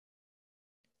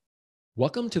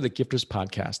Welcome to the Gifters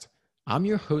Podcast. I'm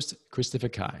your host, Christopher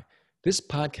Kai. This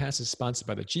podcast is sponsored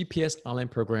by the GPS online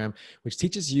program, which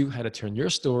teaches you how to turn your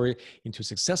story into a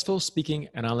successful speaking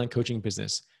and online coaching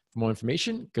business. For more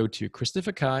information, go to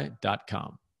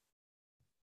christopherkai.com.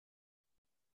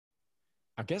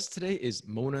 Our guest today is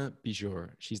Mona Bijoor.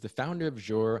 She's the founder of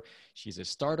Bijoor. She's a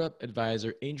startup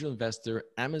advisor, angel investor,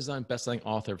 Amazon bestselling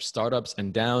author of Startups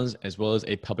and Downs, as well as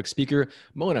a public speaker.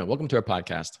 Mona, welcome to our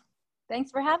podcast.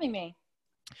 Thanks for having me.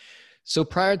 So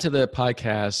prior to the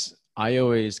podcast, I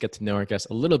always get to know our guests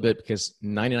a little bit because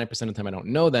 99% of the time I don't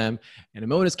know them. And in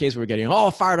Mona's case, we're getting all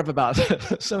fired up about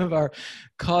some of our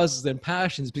causes and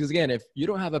passions. Because again, if you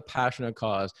don't have a passion or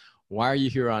cause, why are you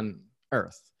here on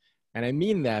earth? And I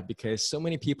mean that because so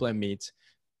many people I meet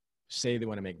say they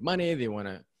want to make money, they want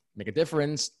to make a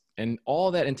difference, and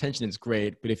all that intention is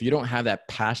great. But if you don't have that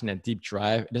passion, that deep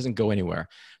drive, it doesn't go anywhere.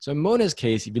 So in Mona's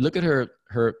case, if you look at her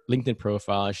LinkedIn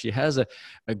profile, she has a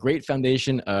great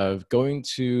foundation of going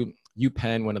to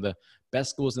UPenn, one of the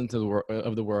best schools of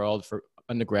the world for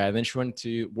undergrad. And then she went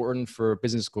to Wharton for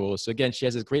business school. So again, she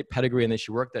has this great pedigree. And then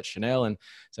she worked at Chanel and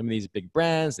some of these big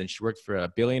brands. And she worked for a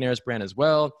billionaire's brand as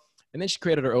well. And then she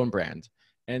created her own brand.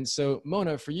 And so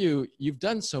Mona, for you, you've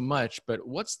done so much, but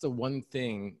what's the one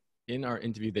thing in our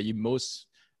interview that you most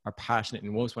are passionate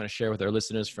and most want to share with our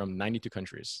listeners from 92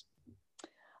 countries?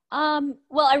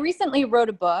 Well, I recently wrote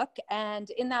a book, and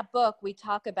in that book, we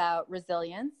talk about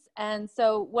resilience. And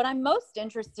so what I'm most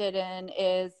interested in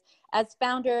is, as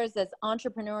founders, as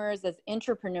entrepreneurs, as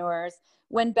intrapreneurs,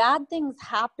 when bad things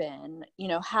happen,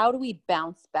 how do we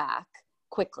bounce back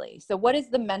quickly? So what is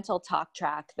the mental talk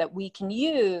track that we can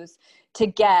use to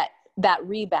get that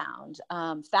rebound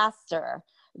faster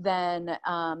than,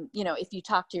 if you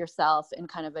talk to yourself in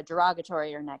kind of a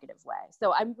derogatory or negative way.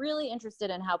 So I'm really interested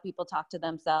in how people talk to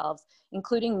themselves,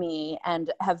 including me,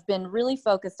 and have been really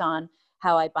focused on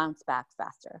how I bounce back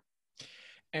faster.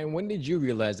 And when did you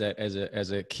realize that as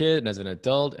a kid, as an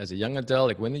adult, as a young adult,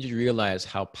 like when did you realize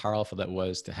how powerful that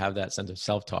was to have that sense of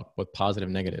self-talk, both positive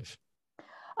and negative?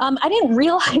 I didn't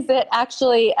realize it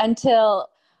actually until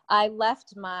I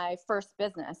left my first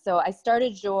business. So I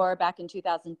started Bijoor back in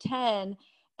 2010,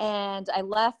 and I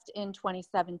left in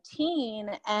 2017.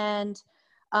 And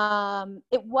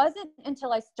it wasn't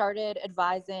until I started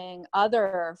advising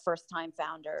other first-time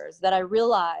founders that I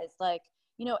realized,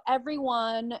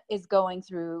 everyone is going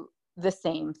through the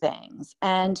same things.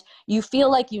 And you feel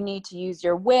like you need to use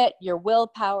your wit, your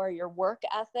willpower, your work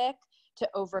ethic to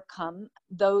overcome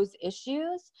those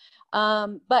issues.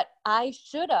 But I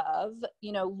should have,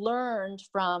 learned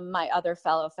from my other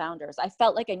fellow founders. I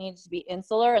felt like I needed to be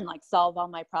insular and solve all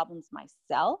my problems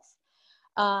myself.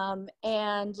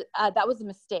 That was a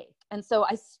mistake. And so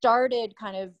I started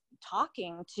kind of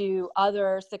talking to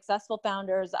other successful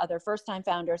founders, other first-time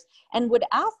founders, and would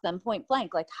ask them point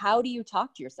blank, how do you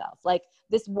talk to yourself?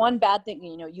 This one bad thing,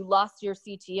 you lost your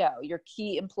CTO, your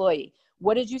key employee.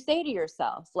 What did you say to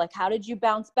yourself? How did you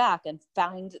bounce back and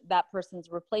find that person's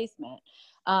replacement?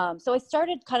 So I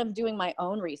started kind of doing my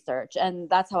own research, and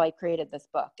that's how I created this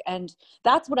book. And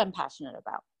that's what I'm passionate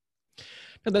about.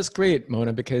 No, that's great,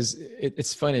 Mona, because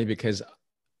it's funny because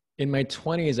in my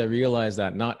 20s, I realized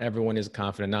that not everyone is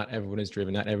confident, not everyone is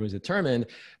driven, not everyone is determined.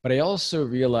 But I also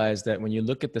realized that when you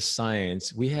look at the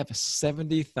science, we have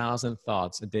 70,000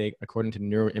 thoughts a day, according to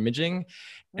neuroimaging.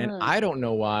 And I don't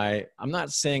know why. I'm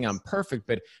not saying I'm perfect,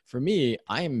 but for me,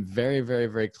 I am very, very,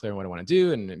 very clear on what I want to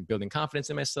do and building confidence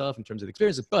in myself in terms of the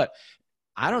experiences. But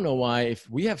I don't know why, if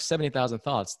we have 70,000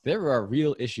 thoughts, there are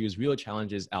real issues, real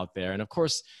challenges out there. And of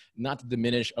course, not to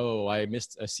diminish, I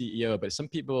missed a CEO, but some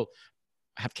people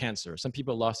have cancer. Some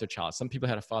people lost their child. Some people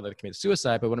had a father that committed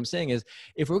suicide. But what I'm saying is,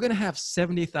 if we're going to have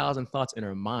 70,000 thoughts in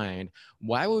our mind,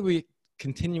 why would we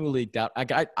continually doubt?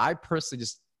 I personally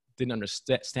just didn't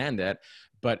understand that.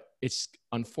 But it's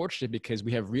unfortunate because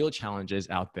we have real challenges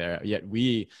out there, yet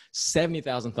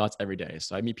 70,000 thoughts every day.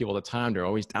 So I meet people all the time. They're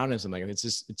always down in something. And it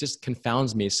just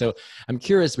confounds me. So I'm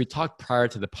curious, we talked prior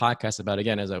to the podcast about,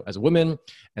 again, as a woman,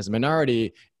 as a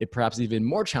minority, it perhaps even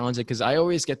more challenging because I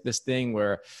always get this thing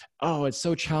where, it's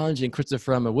so challenging,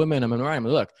 Christopher, I'm a woman, I'm a minority.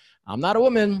 Look, I'm not a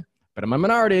woman, but I'm a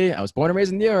minority. I was born and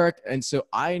raised in New York. And so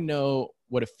I know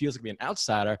what it feels like to be an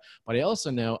outsider, but I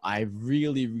also know I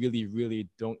really, really, really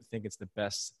don't think it's the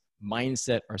best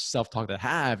mindset or self-talk to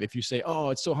have if you say,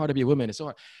 it's so hard to be a woman. It's so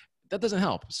hard. That doesn't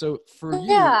help. So for you.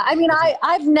 Yeah, I mean,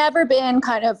 I've never been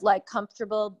kind of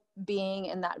comfortable being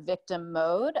in that victim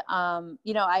mode.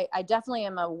 I definitely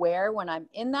am aware when I'm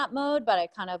in that mode, but I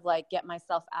kind of get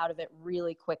myself out of it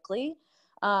really quickly.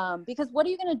 Because what are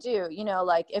you going to do?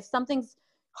 If something's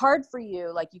hard for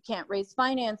you, like you can't raise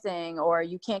financing, or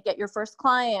you can't get your first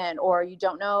client, or you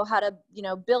don't know how to,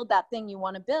 build that thing you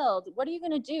want to build, what are you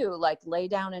going to do? Like lay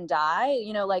down and die?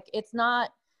 Like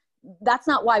that's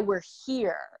not why we're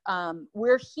here.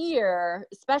 We're here,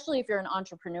 especially if you're an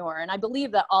entrepreneur. And I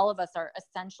believe that all of us are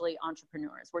essentially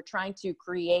entrepreneurs. We're trying to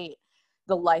create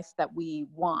the life that we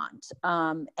want.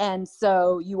 And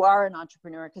so you are an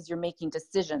entrepreneur because you're making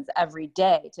decisions every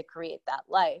day to create that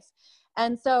life.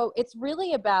 And so it's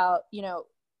really about,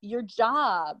 your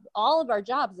job, all of our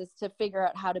jobs is to figure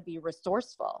out how to be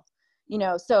resourceful,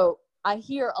 so I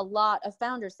hear a lot of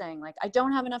founders saying like, I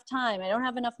don't have enough time. I don't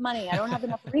have enough money. I don't have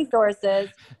enough resources,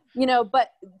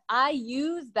 but I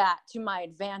use that to my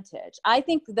advantage. I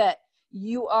think that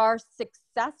you are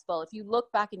successful. If you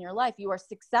look back in your life, you are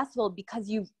successful because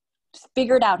you've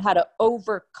figured out how to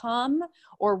overcome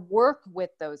or work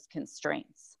with those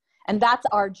constraints. And that's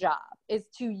our job, is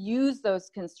to use those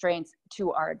constraints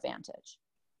to our advantage.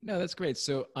 No, that's great.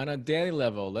 So on a daily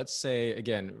level, let's say,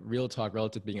 again, real talk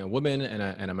relative to being a woman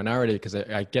and a minority, because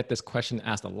I get this question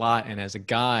asked a lot. And as a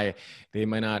guy, they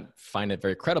might not find it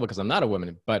very credible because I'm not a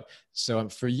woman. But so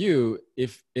for you,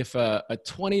 if a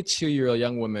 22-year-old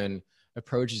young woman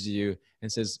approaches you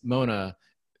and says, Mona,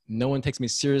 no one takes me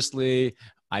seriously.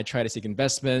 I try to seek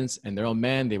investments and they're all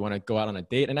men. They want to go out on a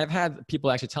date. And I've had people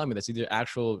actually tell me this. These are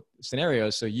actual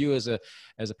scenarios. So you as a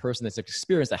person that's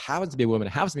experienced, that happens to be a woman,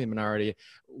 happens to be a minority,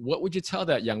 what would you tell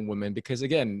that young woman? Because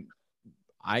again,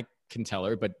 I can tell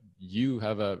her, but you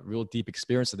have a real deep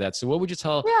experience of that. So what would you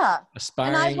tell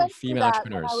aspiring female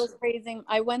entrepreneurs?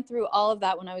 I went through all of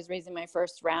that when I was raising my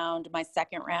first round, my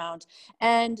second round.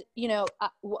 And,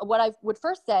 what I would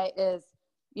first say is,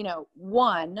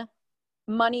 one,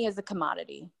 money is a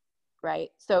commodity, right?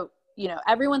 So,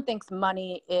 everyone thinks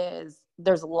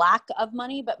there's lack of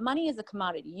money, but money is a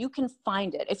commodity. You can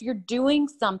find it. If you're doing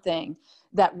something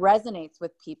that resonates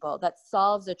with people, that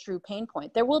solves a true pain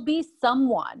point, there will be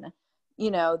someone,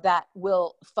 that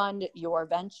will fund your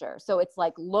venture. So it's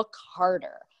like, look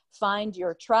harder, find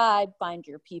your tribe, find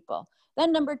your people.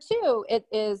 Then number two, it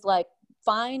is like,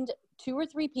 find 2 or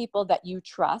 3 people that you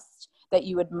trust, that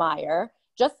you admire,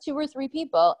 just 2 or 3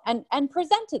 people, and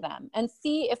present to them and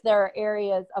see if there are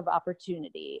areas of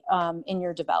opportunity in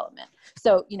your development.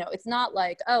 So, it's not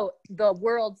like, oh, the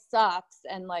world sucks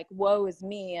and like, woe is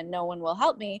me and no one will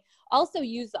help me. Also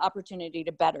use the opportunity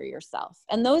to better yourself.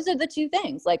 And those are the 2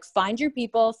 things, like find your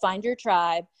people, find your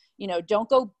tribe. Don't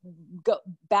go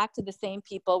back to the same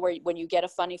people when you get a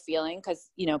funny feeling, because,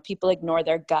 people ignore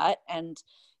their gut, and,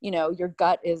 your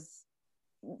gut is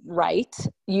right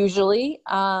usually.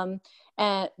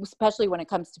 And especially when it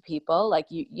comes to people, like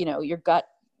your gut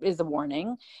is a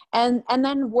warning, and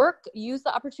then use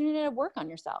the opportunity to work on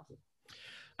yourself.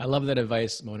 I love that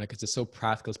advice, Mona, because it's so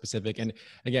practical, specific. And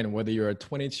again, whether you're a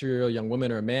 22-year-old young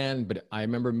woman or a man, but I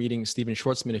remember meeting Steven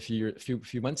Schwartzman a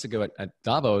few months ago at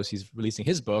Davos. He's releasing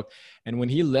his book. And when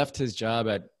he left his job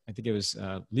at, I think it was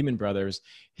Lehman Brothers,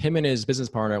 him and his business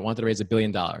partner wanted to raise $1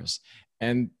 billion.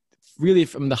 And really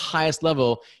from the highest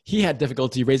level, he had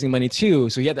difficulty raising money too.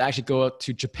 So he had to actually go out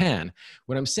to Japan.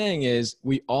 What I'm saying is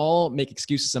we all make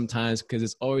excuses sometimes because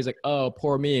it's always like, oh,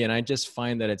 poor me. And I just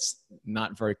find that it's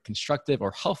not very constructive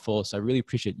or helpful. So I really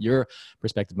appreciate your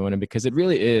perspective, Mona, because it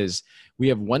really is. We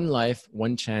have one life,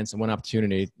 one chance, and one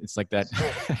opportunity. It's like that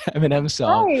Eminem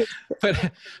song.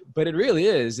 Right. But it really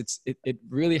is. It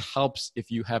really helps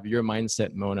if you have your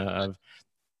mindset, Mona, of,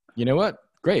 you know what?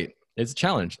 Great. It's a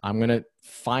challenge. I'm going to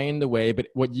find a way. But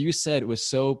what you said was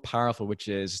so powerful, which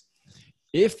is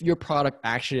if your product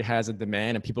actually has a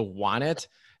demand and people want it,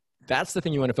 that's the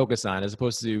thing you want to focus on as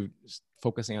opposed to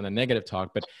focusing on the negative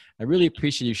talk. But I really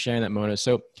appreciate you sharing that, Mona.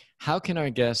 So how can our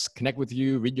guests connect with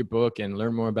you, read your book, and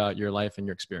learn more about your life and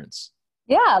your experience?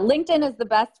 Yeah, LinkedIn is the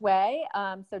best way.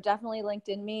 So definitely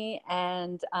LinkedIn me.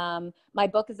 And my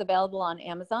book is available on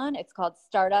Amazon. It's called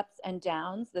Startups and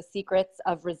Downs, The Secrets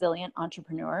of Resilient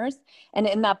Entrepreneurs. And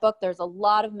in that book, there's a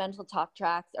lot of mental talk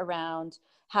tracks around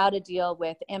how to deal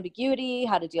with ambiguity,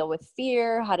 how to deal with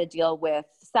fear, how to deal with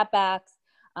setbacks.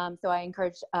 So I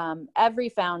encourage every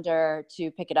founder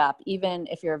to pick it up, even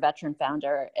if you're a veteran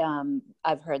founder.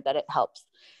 I've heard that it helps.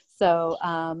 So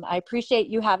I appreciate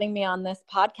you having me on this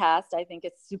podcast. I think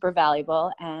it's super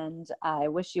valuable, and I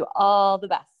wish you all the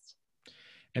best.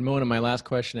 And Mona, my last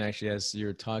question, actually, as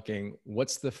you're talking,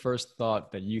 what's the first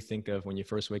thought that you think of when you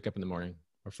first wake up in the morning?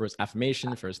 Or first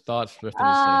affirmation, first thought, first thing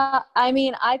you say? I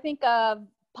mean, I think of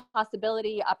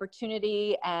possibility,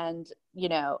 opportunity, and,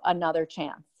 another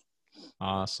chance.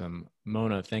 Awesome.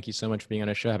 Mona, thank you so much for being on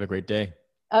our show. Have a great day.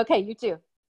 Okay, you too.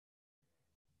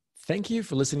 Thank you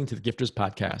for listening to the Gifters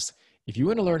Podcast. If you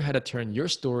want to learn how to turn your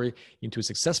story into a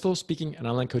successful speaking and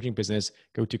online coaching business,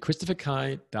 go to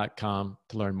christopherkai.com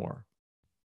to learn more.